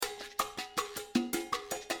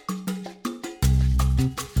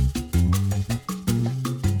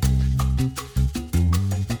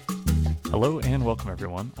Hello and welcome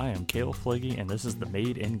everyone. I am Caleb Flagey and this is the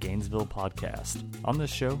Made in Gainesville podcast. On this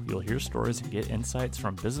show, you'll hear stories and get insights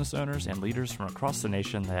from business owners and leaders from across the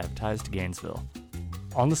nation that have ties to Gainesville.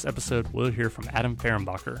 On this episode, we'll hear from Adam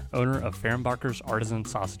Fehrenbacher, owner of Fehrenbacher's Artisan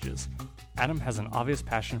Sausages. Adam has an obvious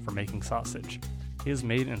passion for making sausage. He has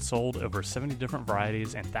made and sold over 70 different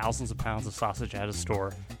varieties and thousands of pounds of sausage at his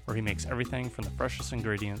store, where he makes everything from the freshest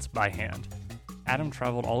ingredients by hand. Adam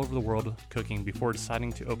traveled all over the world cooking before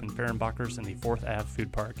deciding to open Fehrenbacher's in the 4th Ave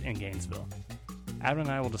Food Park in Gainesville. Adam and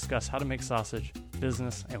I will discuss how to make sausage,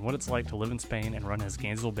 business, and what it's like to live in Spain and run his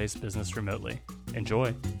Gainesville-based business remotely.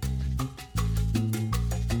 Enjoy!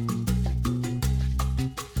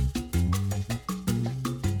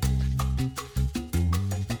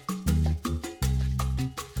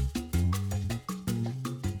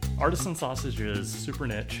 Artisan sausage is super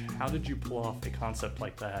niche. How did you pull off a concept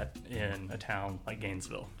like that in a town like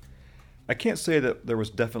Gainesville? I can't say that there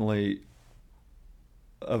was definitely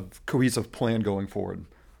a cohesive plan going forward.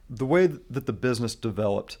 The way that the business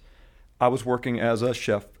developed, I was working as a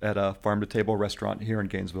chef at a farm-to-table restaurant here in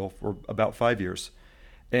Gainesville for about 5 years,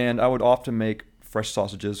 and I would often make fresh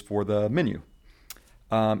sausages for the menu.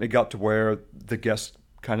 It got to where the guests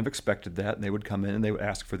kind of expected that, and they would come in and they would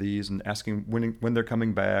ask for these and asking when they're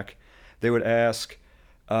coming back. They would ask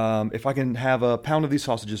if I can have a pound of these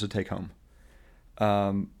sausages to take home,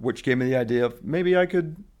 which gave me the idea of maybe I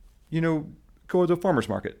could, go to a farmer's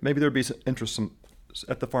market. Maybe there'd be some interest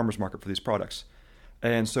at the farmer's market for these products.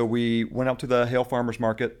 And so we went out to the Hale Farmer's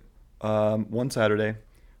Market one Saturday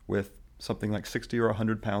with something like 60 or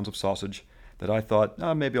 100 pounds of sausage that I thought,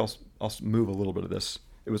 maybe I'll move a little bit of this.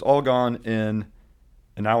 It was all gone in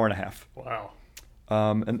an hour and a half. Wow.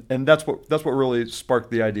 And that's what really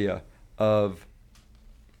sparked the idea of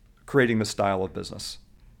creating this style of business.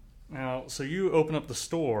 Now, so you open up the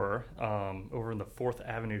store over in the 4th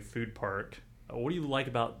Avenue Food Park. What do you like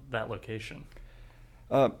about that location?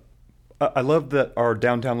 I love that our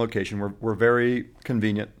downtown location. We're very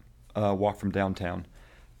convenient walk from downtown.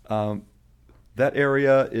 That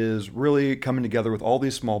area is really coming together with all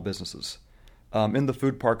these small businesses. In the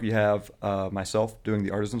food park, you have myself doing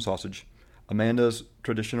the artisan sausage, Amanda's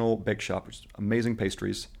Traditional Bake Shop, which is amazing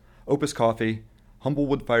pastries, Opus Coffee, Humble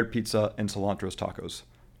Wood-Fired Pizza, and Cilantro's Tacos.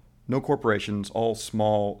 No corporations, all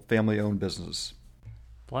small, family-owned businesses.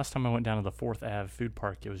 The last time I went down to the 4th Ave Food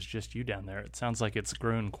Park, it was just you down there. It sounds like it's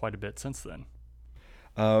grown quite a bit since then.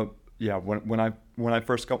 Yeah, when I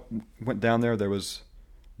first went down there was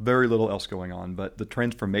very little else going on, but the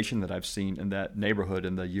transformation that I've seen in that neighborhood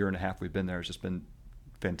in the year and a half we've been there has just been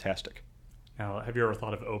fantastic. Now, have you ever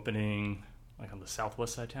thought of opening like on the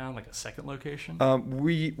southwest side of town, like a second location?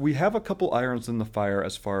 We have a couple irons in the fire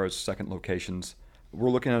as far as second locations.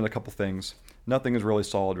 We're looking at a couple things. Nothing is really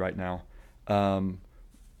solid right now.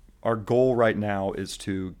 Our goal right now is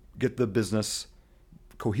to get the business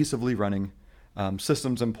cohesively running,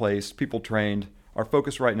 systems in place, people trained. Our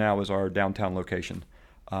focus right now is our downtown location.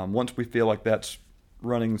 Once we feel like that's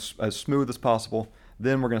running as smooth as possible,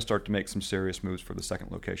 then we're going to start to make some serious moves for the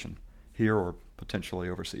second location, here or potentially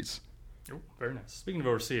overseas. Oh, very nice. Speaking of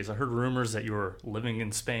overseas, I heard rumors that you were living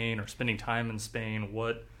in Spain or spending time in Spain.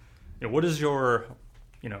 What is your,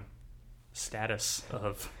 status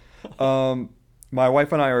of? My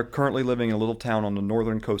wife and I are currently living in a little town on the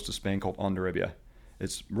northern coast of Spain called Hondarribia.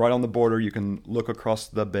 It's right on the border. You can look across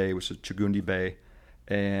the bay, which is Chagundi Bay,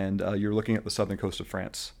 and you're looking at the southern coast of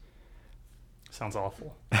France. Sounds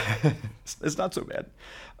awful. It's not so bad.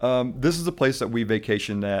 This is a place that we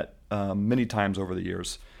vacationed at many times over the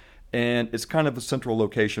years, and it's kind of a central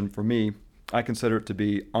location for me. I consider it to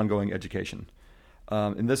be ongoing education.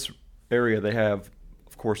 In this area, they have,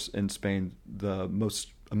 of course, in Spain, the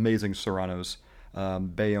most amazing serranos,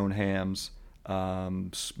 Bayonne hams,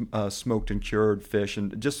 smoked and cured fish,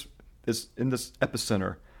 and just is in this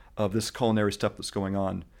epicenter of this culinary stuff that's going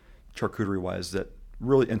on, charcuterie-wise, that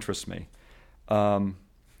really interests me.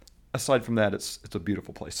 Aside from that, it's a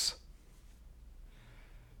beautiful place.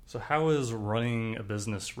 So how is running a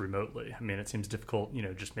business remotely? I mean, it seems difficult,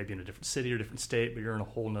 just maybe in a different city or different state, but you're in a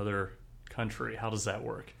whole nother country. How does that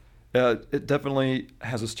work? It definitely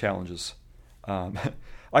has its challenges.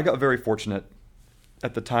 I got very fortunate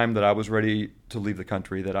at the time that I was ready to leave the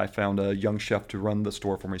country that I found a young chef to run the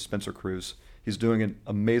store for me, Spencer Cruz. He's doing an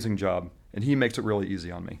amazing job, and he makes it really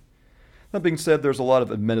easy on me. That being said, there's a lot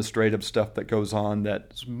of administrative stuff that goes on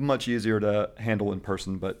that's much easier to handle in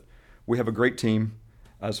person, but we have a great team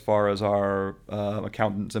as far as our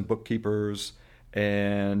accountants and bookkeepers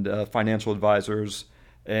and financial advisors,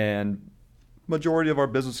 and majority of our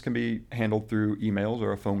business can be handled through emails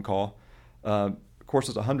or a phone call. Of course,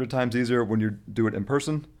 it's 100 times easier when you do it in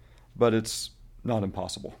person, but it's not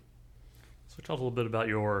impossible. So talk a little bit about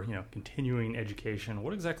your, continuing education.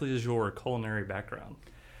 What exactly is your culinary background?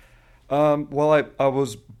 Well, I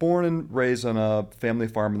was born and raised on a family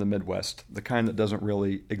farm in the Midwest, the kind that doesn't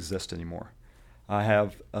really exist anymore. I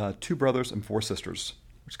have 2 brothers and 4 sisters,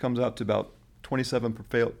 which comes out to about 27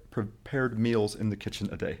 prepared meals in the kitchen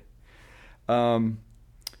a day.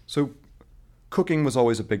 So cooking was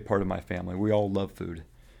always a big part of my family. We all love food,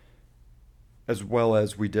 as well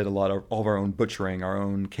as we did all of our own butchering, our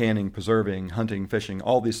own canning, preserving, hunting, fishing,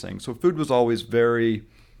 all these things. So food was always very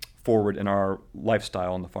forward in our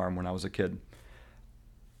lifestyle on the farm when I was a kid.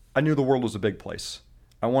 I knew the world was a big place.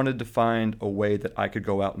 I wanted to find a way that I could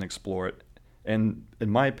go out and explore it. And in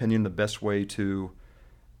my opinion, the best way to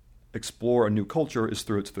explore a new culture is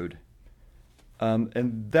through its food.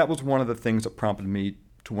 And that was one of the things that prompted me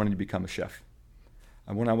to wanting to become a chef.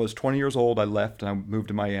 When I was 20 years old, I left and I moved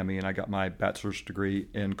to Miami, and I got my bachelor's degree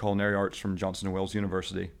in culinary arts from Johnson & Wales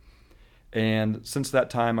University. And since that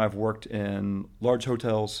time, I've worked in large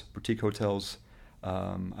hotels, boutique hotels.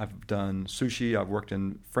 I've done sushi. I've worked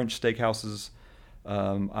in French steakhouses.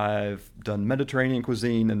 I've done Mediterranean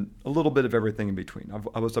cuisine and a little bit of everything in between.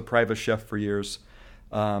 I was a private chef for years.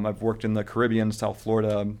 I've worked in the Caribbean, South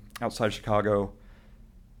Florida, outside Chicago,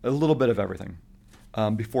 a little bit of everything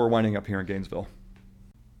before winding up here in Gainesville.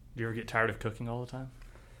 Do you ever get tired of cooking all the time?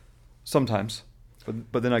 Sometimes,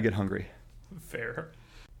 but then I get hungry. Fair.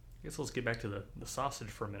 I guess let's get back to the sausage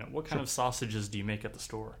for a minute. What kind of sausages do you make at the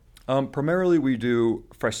store? Primarily, we do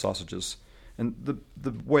fresh sausages. And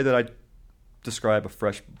the way that I describe a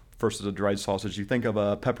fresh versus a dried sausage, you think of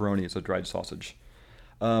a pepperoni as a dried sausage.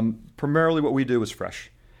 Primarily, what we do is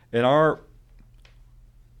fresh. And our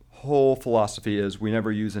whole philosophy is we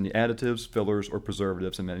never use any additives, fillers, or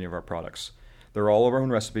preservatives in any of our products. They're all of our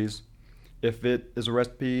own recipes. If it is a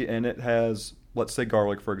recipe and it has, let's say,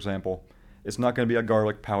 garlic, for example, it's not going to be a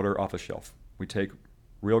garlic powder off the shelf. We take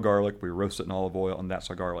real garlic, we roast it in olive oil, and that's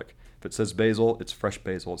our garlic. If it says basil, it's fresh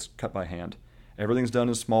basil. It's cut by hand. Everything's done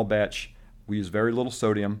in small batch. We use very little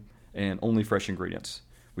sodium and only fresh ingredients.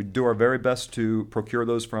 We do our very best to procure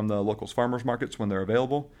those from the local farmers markets when they're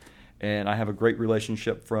available. And I have a great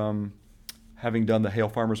relationship from having done the Hale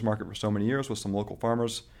Farmers Market for so many years with some local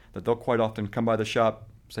farmers that they'll quite often come by the shop,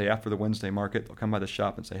 say after the Wednesday market, they'll come by the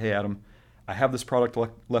shop and say, "Hey, Adam, I have this product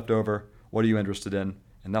left over. What are you interested in?"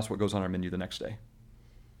 And that's what goes on our menu the next day.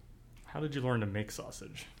 How did you learn to make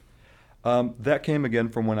sausage? That came again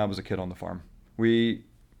from when I was a kid on the farm. We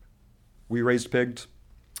raised pigs.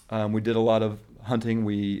 We did a lot of hunting.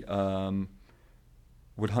 We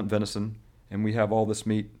would hunt venison, and we have all this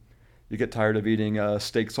meat. You get tired of eating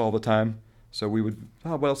steaks all the time, so we would,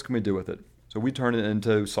 what else can we do with it? So we turned it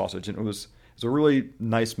into sausage, and it was a really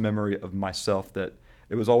nice memory of myself that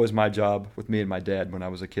it was always my job with me and my dad when I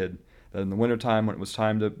was a kid. That in the wintertime, when it was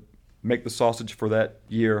time to make the sausage for that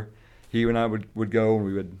year, he and I would go and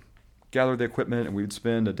we would gather the equipment, and we would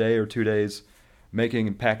spend a day or 2 days making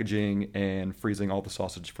and packaging and freezing all the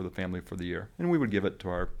sausage for the family for the year. And we would give it to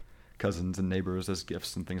our cousins and neighbors as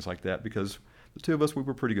gifts and things like that because the two of us, we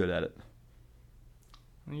were pretty good at it.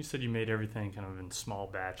 And you said you made everything kind of in small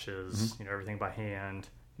batches, everything by hand.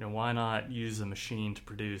 Why not use a machine to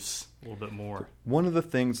produce a little bit more? One of the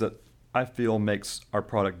things that I feel makes our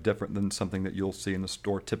product different than something that you'll see in the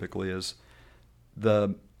store typically is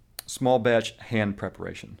the small batch hand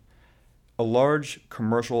preparation. A large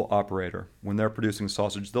commercial operator, when they're producing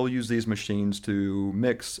sausage, they'll use these machines to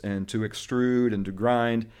mix and to extrude and to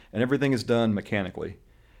grind, and everything is done mechanically.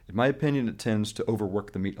 In my opinion, it tends to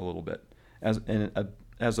overwork the meat a little bit,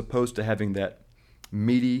 as opposed to having that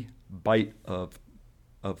meaty bite of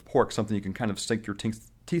pork, something you can kind of sink your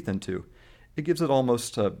teeth into. It gives it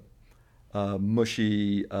almost a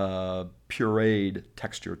mushy, pureed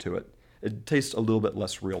texture to it. It tastes a little bit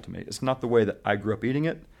less real to me. It's not the way that I grew up eating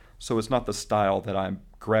it, so it's not the style that I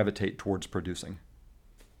gravitate towards producing.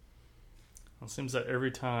 Well, it seems that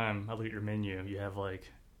every time I look at your menu, you have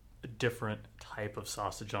like a different type of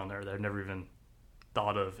sausage on there that I've never even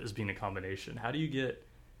thought of as being a combination. How do you get...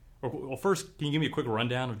 Well, first, can you give me a quick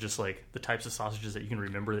rundown of just like the types of sausages that you can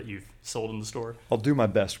remember that you've sold in the store? I'll do my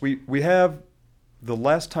best. We have, the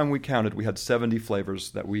last time we counted, we had 70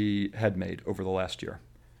 flavors that we had made over the last year.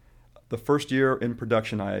 The first year in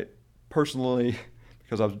production, I personally,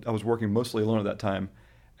 because I was working mostly alone at that time,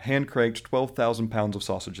 hand-cranked 12,000 pounds of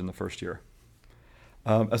sausage in the first year.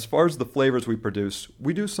 As far as the flavors we produce,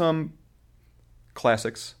 we do some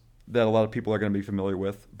classics that a lot of people are going to be familiar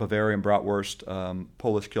with. Bavarian bratwurst,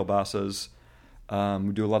 Polish kielbasas.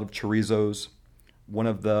 We do a lot of chorizos. One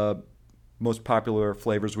of the most popular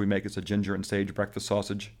flavors we make is a ginger and sage breakfast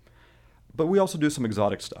sausage. But we also do some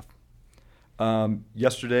exotic stuff.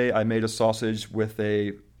 Yesterday, I made a sausage with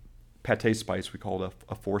a pate spice, we call it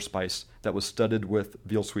a four spice, that was studded with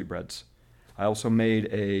veal sweetbreads. I also made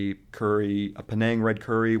a Penang red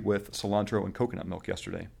curry with cilantro and coconut milk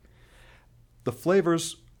yesterday. The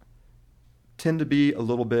flavors tend to be a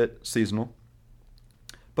little bit seasonal,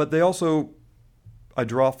 but I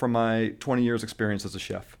draw from my 20 years experience as a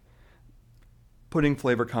chef. Putting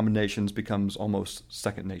flavor combinations becomes almost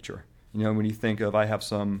second nature. When you think of, I have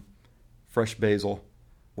some fresh basil,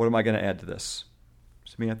 what am I going to add to this?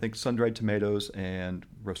 To me, I think sun-dried tomatoes and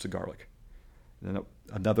roasted garlic. And then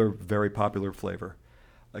another very popular flavor.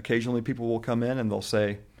 Occasionally people will come in and they'll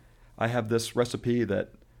say, I have this recipe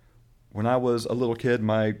that when I was a little kid,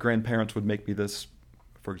 my grandparents would make me this.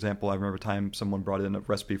 For example, I remember a time someone brought in a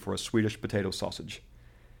recipe for a Swedish potato sausage.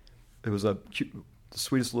 It was the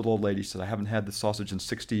sweetest little old lady. She said, I haven't had this sausage in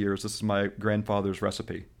 60 years. This is my grandfather's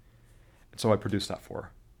recipe. And so I produced that for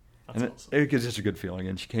her. That's and awesome. It gives such a good feeling.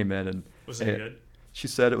 And she came in and... Was it good? She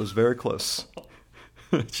said it was very close.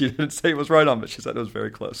 She didn't say it was right on, but she said it was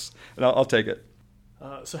very close. And I'll take it.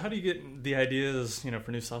 So how do you get the ideas,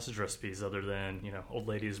 for new sausage recipes other than, old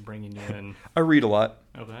ladies bringing you in? I read a lot.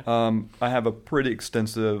 Okay. I have a pretty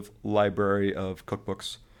extensive library of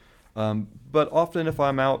cookbooks. But often if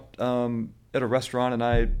I'm out at a restaurant and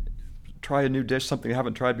I try a new dish, something I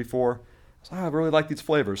haven't tried before, I really like these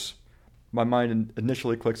flavors. My mind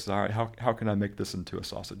initially clicks, all right, how can I make this into a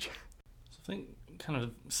sausage? So I think kind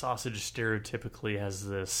of sausage stereotypically has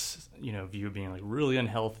this, view of being like really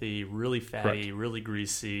unhealthy, really fatty, Correct. really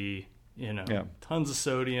greasy, Yeah. tons of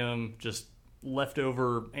sodium, just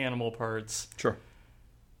leftover animal parts. Sure.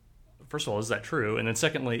 First of all, is that true? And then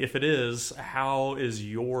secondly, if it is, how is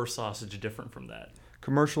your sausage different from that?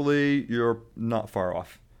 Commercially, you're not far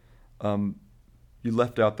off. You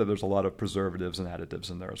left out that there's a lot of preservatives and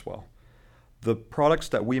additives in there as well. The products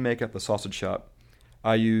that we make at the sausage shop,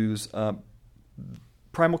 I use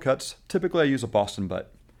Primal Cuts. Typically, I use a Boston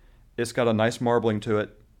butt. It's got a nice marbling to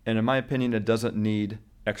it, and in my opinion, it doesn't need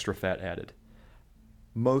extra fat added.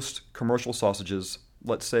 Most commercial sausages,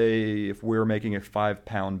 let's say if we're making a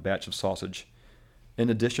 5-pound batch of sausage, in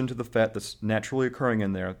addition to the fat that's naturally occurring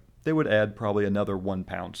in there, they would add probably another 1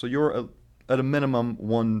 pound. So you're at a minimum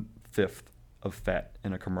 1/5 of fat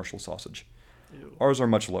in a commercial sausage. Ew. Ours are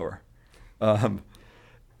much lower.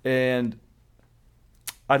 And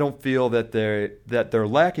I don't feel that they're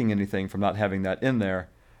lacking anything from not having that in there.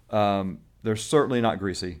 They're certainly not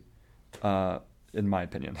greasy, in my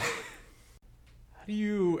opinion. How do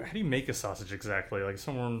you make a sausage exactly? Like if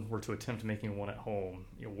someone were to attempt making one at home,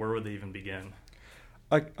 where would they even begin?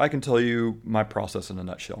 I can tell you my process in a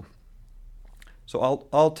nutshell. So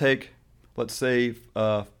I'll take, let's say,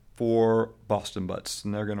 4 Boston butts,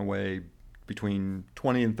 and they're going to weigh between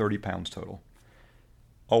 20 and 30 pounds total.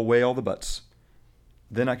 I'll weigh all the butts.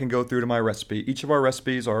 Then I can go through to my recipe. Each of our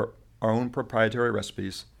recipes are our own proprietary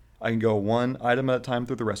recipes. I can go one item at a time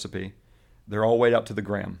through the recipe. They're all weighed out to the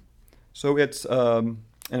gram. So it's an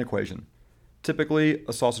equation. Typically,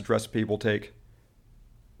 a sausage recipe will take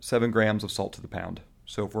 7 grams of salt to the pound.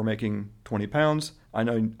 So if we're making 20 pounds, I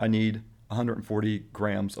know I need 140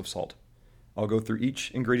 grams of salt. I'll go through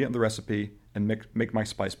each ingredient of the recipe and make my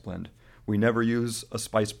spice blend. We never use a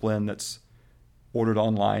spice blend that's ordered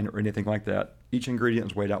online or anything like that. Each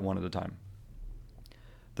ingredient is weighed out one at a time.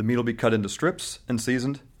 The meat will be cut into strips and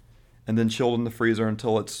seasoned, and then chilled in the freezer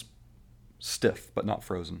until it's stiff but not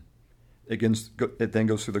frozen. It then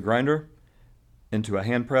goes through the grinder, into a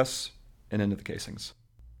hand press, and into the casings.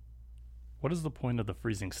 What is the point of the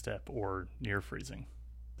freezing step or near freezing?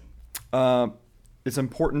 It's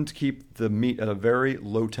important to keep the meat at a very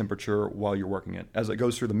low temperature while you're working it. As it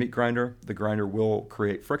goes through the grinder will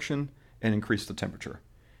create friction and increase the temperature.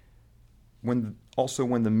 When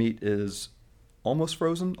the meat is almost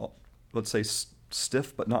frozen, let's say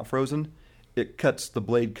stiff but not frozen, the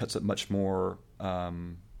blade cuts it much more,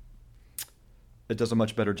 it does a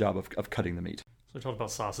much better job of cutting the meat. So we talked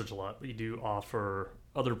about sausage a lot, but you do offer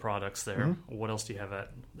other products there. Mm-hmm. What else do you have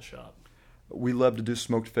at the shop? We love to do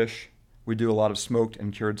smoked fish. We do a lot of smoked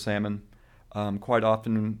and cured salmon. Quite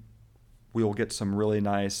often, we'll get some really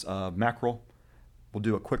nice mackerel. We'll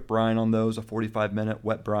do a quick brine on those, a 45-minute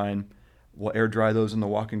wet brine. We'll air dry those in the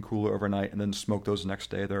walk-in cooler overnight and then smoke those the next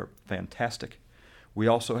day. They're fantastic. We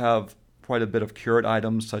also have quite a bit of cured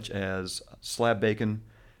items such as slab bacon,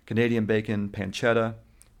 Canadian bacon, pancetta.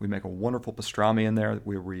 We make a wonderful pastrami in there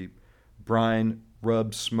where we brine,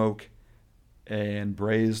 rub, smoke, and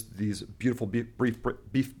braise these beautiful beef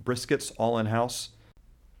briskets all in-house.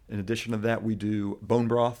 In addition to that, we do bone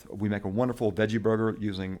broth. We make a wonderful veggie burger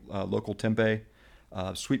using local tempeh,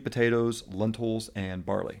 sweet potatoes, lentils, and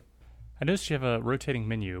barley. I noticed you have a rotating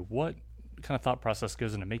menu. What kind of thought process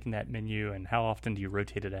goes into making that menu, and how often do you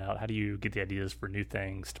rotate it out? How do you get the ideas for new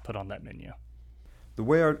things to put on that menu? The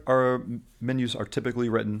way our menus are typically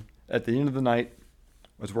written, at the end of the night,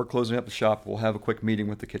 as we're closing up the shop, we'll have a quick meeting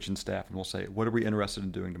with the kitchen staff, and we'll say, what are we interested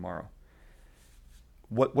in doing tomorrow?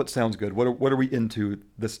 What sounds good? What are we into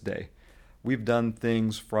this day? We've done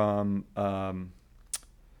things from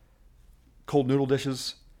cold noodle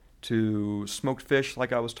dishes to smoked fish,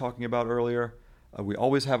 like I was talking about earlier. We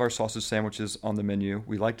always have our sausage sandwiches on the menu.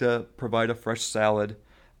 We like to provide a fresh salad.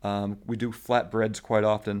 We do flatbreads quite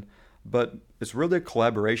often, but it's really a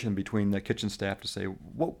collaboration between the kitchen staff to say,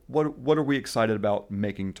 what are we excited about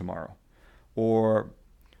making tomorrow? Or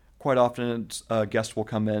quite often a guest will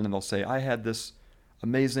come in and they'll say, I had this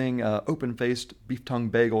amazing open-faced beef tongue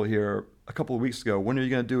bagel here a couple of weeks ago. When are you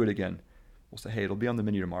going to do it again? We'll say, hey, it'll be on the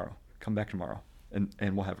menu tomorrow. Come back tomorrow, and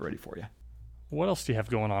we'll have it ready for you. What else do you have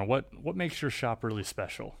going on? What makes your shop really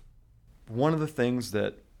special? One of the things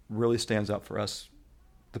that really stands out for us,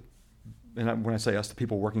 and when I say us, the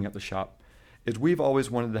people working at the shop, is we've always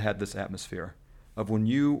wanted to have this atmosphere of when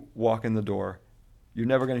you walk in the door, you're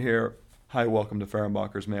never going to hear, hi, welcome to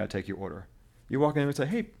Fehrenbacher's, may I take your order? You walk in and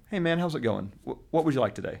say, hey man, how's it going? What would you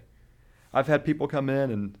like today? I've had people come in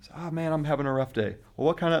and say, oh man, I'm having a rough day. Well,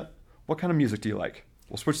 what kind of music do you like?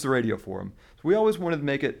 We'll switch the radio for them. So we always wanted to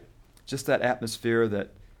make it just that atmosphere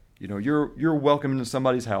that, you're welcome into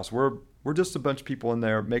somebody's house. We're just a bunch of people in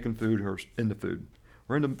there making food or into food.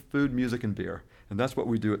 We're into food, music, and beer, and that's what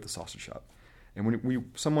we do at the sausage shop. And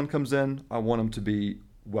when someone comes in, I want them to be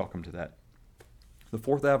welcome to that. The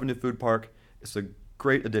 4th Avenue Food Park is a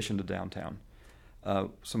great addition to downtown.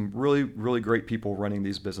 Some really, really great people running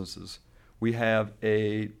these businesses. We have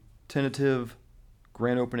a tentative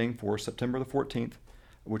grand opening for September the 14th,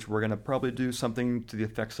 which we're going to probably do something to the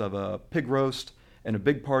effects of a pig roast and a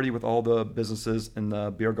big party with all the businesses in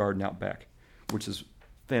the beer garden out back, which is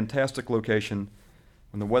a fantastic location.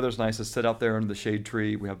 When the weather's nice, to sit out there under the shade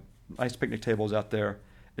tree. We have nice picnic tables out there.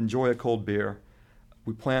 Enjoy a cold beer.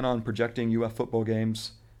 We plan on projecting UF football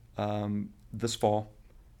games this fall.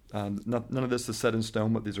 None of this is set in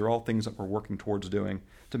stone, but these are all things that we're working towards doing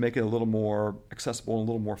to make it a little more accessible and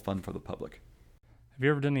a little more fun for the public. Have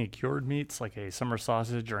you ever done any cured meats, like a summer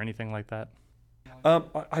sausage or anything like that?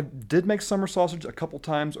 I did make summer sausage a couple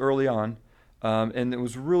times early on, and it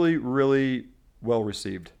was really, really well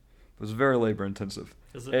received. It was very labor intensive.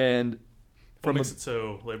 Is it? And what makes it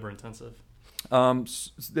so labor intensive?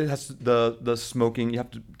 It has the smoking. You have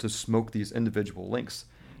to smoke these individual links,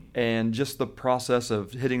 and just the process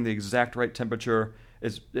of hitting the exact right temperature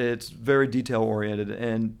it's very detail oriented,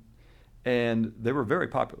 and they were very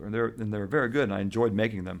popular, and they were very good, and I enjoyed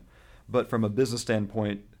making them. But from a business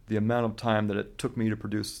standpoint, the amount of time that it took me to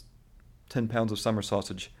produce 10 pounds of summer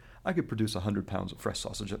sausage, I could produce 100 pounds of fresh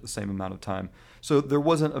sausage at the same amount of time. So there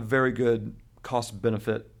wasn't a very good cost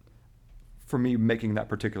benefit for me making that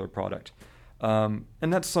particular product. And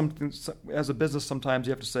that's something, as a business, sometimes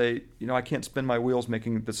you have to say, I can't spin my wheels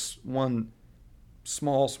making this one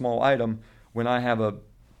small item when I have a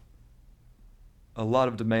lot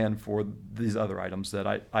of demand for these other items that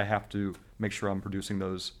I have to make sure I'm producing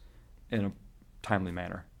those in a timely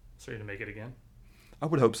manner. So you're going to make it again? I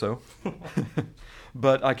would hope so,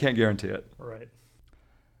 but I can't guarantee it. Right.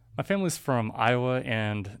 My family's from Iowa,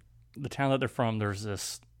 and the town that they're from, there's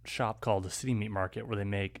this shop called the City Meat Market where they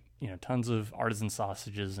make tons of artisan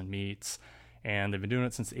sausages and meats, and they've been doing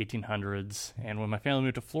it since the 1800s. And when my family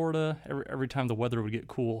moved to Florida, every time the weather would get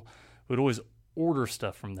cool, we'd always order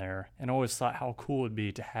stuff from there, and I always thought how cool it would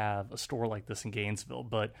be to have a store like this in Gainesville,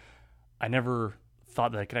 but I never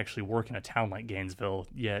thought that it could actually work in a town like Gainesville,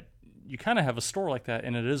 yet you kind of have a store like that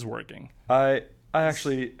and it is working. I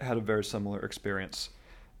actually had a very similar experience.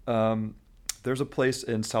 There's a place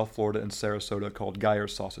in South Florida in Sarasota called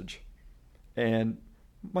Geyer's Sausage, and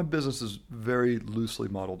my business is very loosely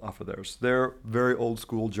modeled off of theirs. They're very old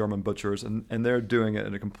school German butchers, and they're doing it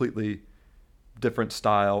in a completely different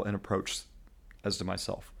style and approach as to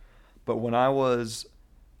myself. But when I was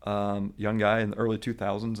young guy in the early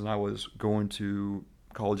 2000s and I was going to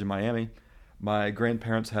college in Miami, my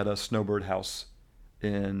grandparents had a snowbird house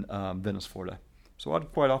in Venice, Florida. So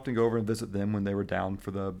I'd quite often go over and visit them when they were down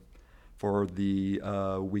for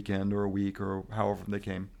the weekend or a week or however they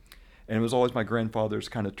came. And it was always my grandfather's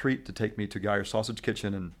kind of treat to take me to Geyer's Sausage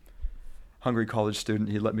Kitchen, and hungry college student,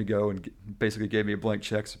 he let me go and basically gave me a blank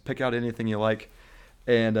check. So pick out anything you like,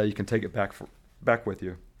 and you can take it back with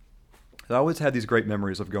you. I always had these great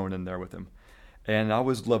memories of going in there with him. And I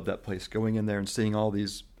always loved that place, going in there and seeing all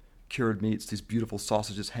these cured meats, these beautiful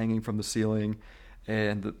sausages hanging from the ceiling,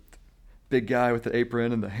 and big guy with the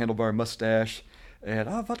apron and the handlebar mustache, and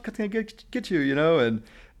what can I get you, you know,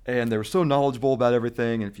 and they were so knowledgeable about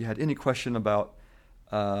everything. And if you had any question about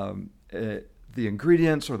the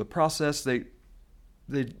ingredients or the process, they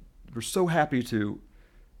were so happy to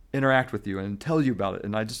interact with you and tell you about it.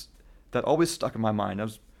 And that always stuck in my mind.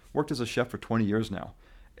 I've worked as a chef for 20 years now,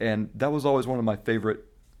 and that was always one of my favorite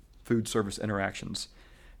food service interactions.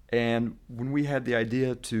 And when we had the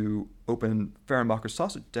idea to open Fehrenbacher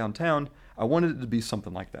Sausage downtown, I wanted it to be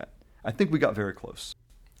something like that. I think we got very close.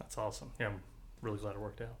 That's awesome. Yeah, I'm really glad it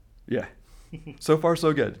worked out. Yeah. So far,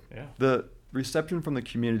 so good. Yeah. The reception from the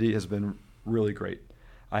community has been really great.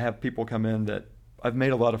 I have people come in that I've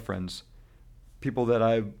made a lot of friends, people that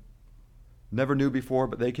I never knew before,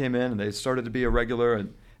 but they came in and they started to be a regular,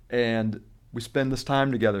 and we spend this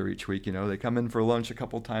time together each week. You know, they come in for lunch a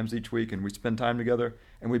couple times each week, and we spend time together,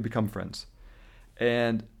 and we become friends.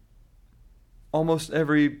 And almost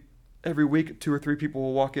every week, 2 or 3 people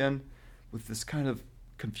will walk in with this kind of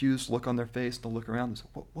confused look on their face. They'll look around and say,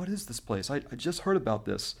 what is this place? I just heard about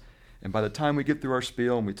this. And by the time we get through our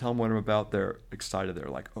spiel and we tell them what I'm about, they're excited. They're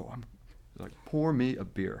like, pour me a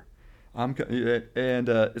beer.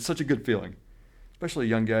 It's such a good feeling. Especially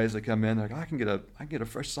young guys that come in, they're like, I can get a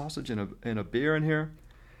fresh sausage and a beer in here,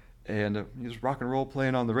 and just rock and roll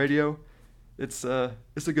playing on the radio. It's a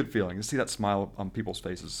good feeling to see that smile on people's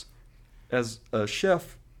faces. As a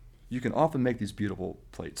chef, you can often make these beautiful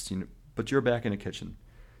plates, but you're back in a kitchen.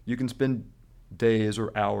 You can spend days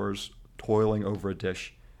or hours toiling over a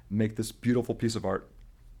dish, make this beautiful piece of art.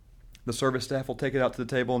 The service staff will take it out to the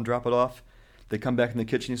table and drop it off. They come back in the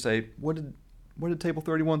kitchen and say, What did Table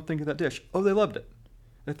 31 think of that dish? Oh, they loved it.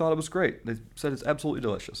 They thought it was great. They said it's absolutely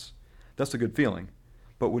delicious. That's a good feeling.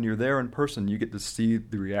 But when you're there in person, you get to see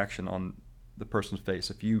the reaction on the person's face.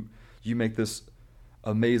 If you make this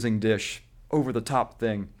amazing dish, over-the-top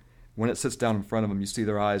thing, when it sits down in front of them, you see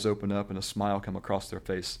their eyes open up and a smile come across their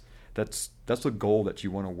face. That's a goal that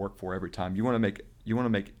you want to work for every time. You want to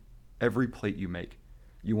make every plate you make.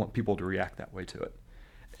 You want people to react that way to it.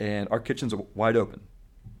 And our kitchen's wide open.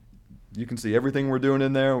 You can see everything we're doing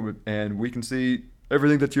in there, and we can see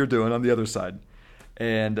everything that you're doing on the other side.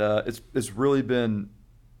 And it's really been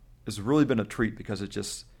a treat, because it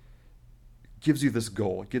just gives you this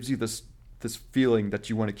goal. It gives you this feeling that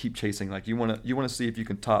you want to keep chasing. Like you want to see if you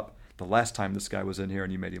can top the last time this guy was in here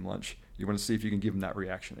and you made him lunch. You want to see if you can give him that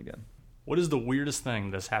reaction again. What is the weirdest thing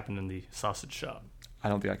that's happened in the sausage shop? I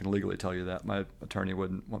don't think I can legally tell you that. My attorney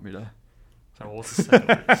wouldn't want me to. So what's the second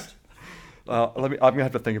weirdest? I'm gonna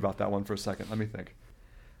have to think about that one for a second. Let me think.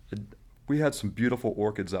 We had some beautiful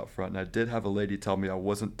orchids out front, and I did have a lady tell me I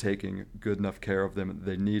wasn't taking good enough care of them.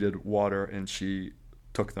 They needed water, and she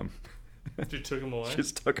took them. She took them away? She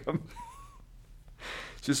just took them.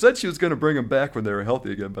 She said she was going to bring them back when they were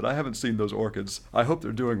healthy again, but I haven't seen those orchids. I hope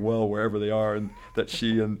they're doing well wherever they are, and that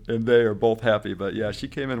she and they are both happy. But yeah, she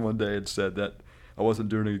came in one day and said that I wasn't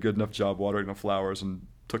doing a good enough job watering the flowers, and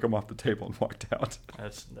took them off the table and walked out.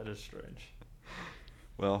 That is strange.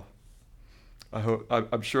 Well,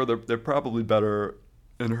 I'm sure they're probably better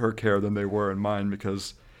in her care than they were in mine,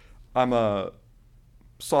 because I'm a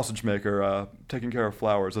sausage maker. Taking care of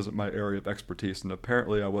flowers isn't my area of expertise, and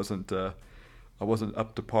apparently I wasn't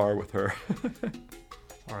up to par with her.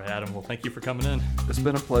 All right, Adam. Well, thank you for coming in. It's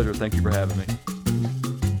been a pleasure. Thank you for having me.